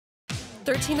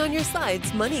13 on your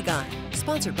side's Money Guy,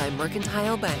 sponsored by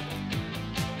Mercantile Bank.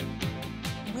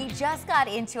 We just got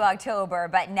into October,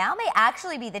 but now may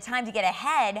actually be the time to get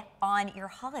ahead on your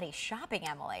holiday shopping,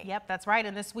 Emily. Yep, that's right.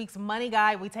 In this week's Money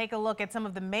Guide, we take a look at some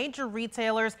of the major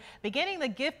retailers beginning the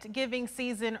gift-giving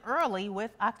season early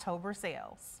with October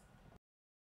sales.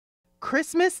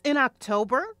 Christmas in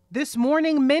October? This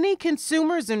morning, many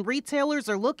consumers and retailers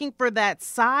are looking for that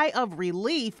sigh of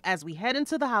relief as we head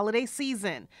into the holiday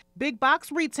season. Big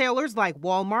box retailers like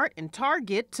Walmart and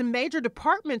Target to major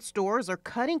department stores are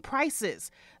cutting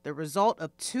prices, the result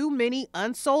of too many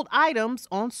unsold items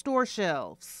on store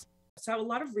shelves. So a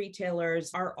lot of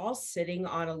retailers are all sitting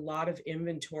on a lot of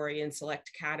inventory in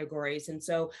select categories. And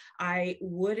so I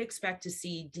would expect to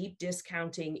see deep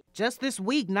discounting. Just this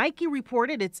week, Nike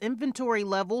reported its inventory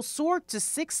levels soared to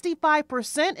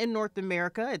 65% in North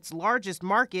America, its largest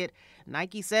market.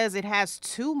 Nike says it has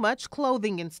too much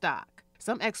clothing in stock.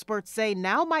 Some experts say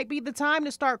now might be the time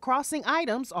to start crossing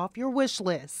items off your wish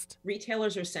list.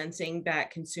 Retailers are sensing that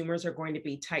consumers are going to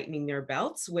be tightening their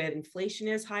belts with inflation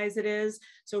as high as it is.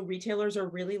 So retailers are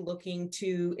really looking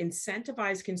to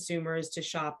incentivize consumers to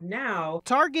shop now.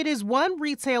 Target is one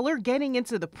retailer getting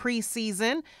into the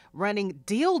preseason, running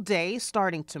deal days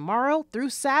starting tomorrow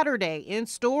through Saturday in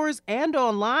stores and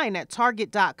online at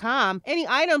Target.com. Any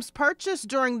items purchased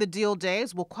during the deal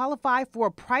days will qualify for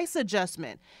a price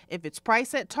adjustment if its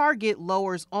price at Target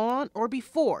lowers on or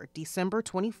before December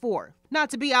 24th. Not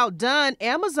to be outdone,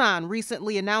 Amazon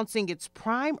recently announcing its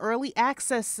Prime Early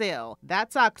Access sale.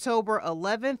 That's October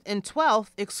 11th and 12th,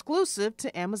 exclusive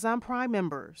to Amazon Prime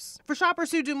members. For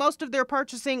shoppers who do most of their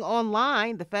purchasing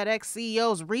online, the FedEx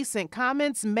CEO's recent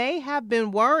comments may have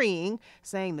been worrying,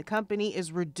 saying the company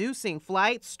is reducing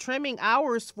flights, trimming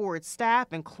hours for its staff,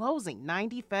 and closing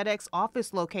 90 FedEx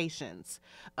office locations.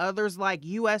 Others like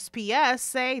USPS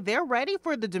say they're ready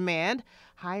for the demand,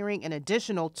 hiring an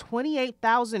additional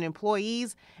 28,000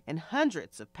 employees and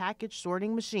hundreds of package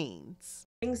sorting machines.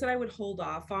 Things that I would hold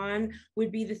off on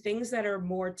would be the things that are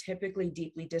more typically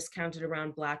deeply discounted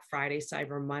around Black Friday,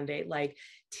 Cyber Monday, like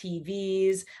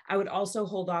TVs. I would also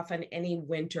hold off on any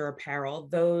winter apparel.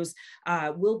 Those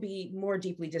will be more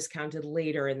deeply discounted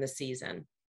later in the season.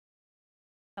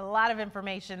 A lot of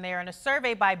information there, and a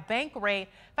survey by Bankrate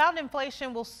found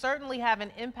inflation will certainly have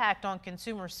an impact on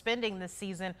consumer spending this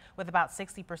season, with about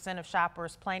 60% of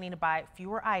shoppers planning to buy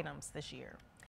fewer items this year.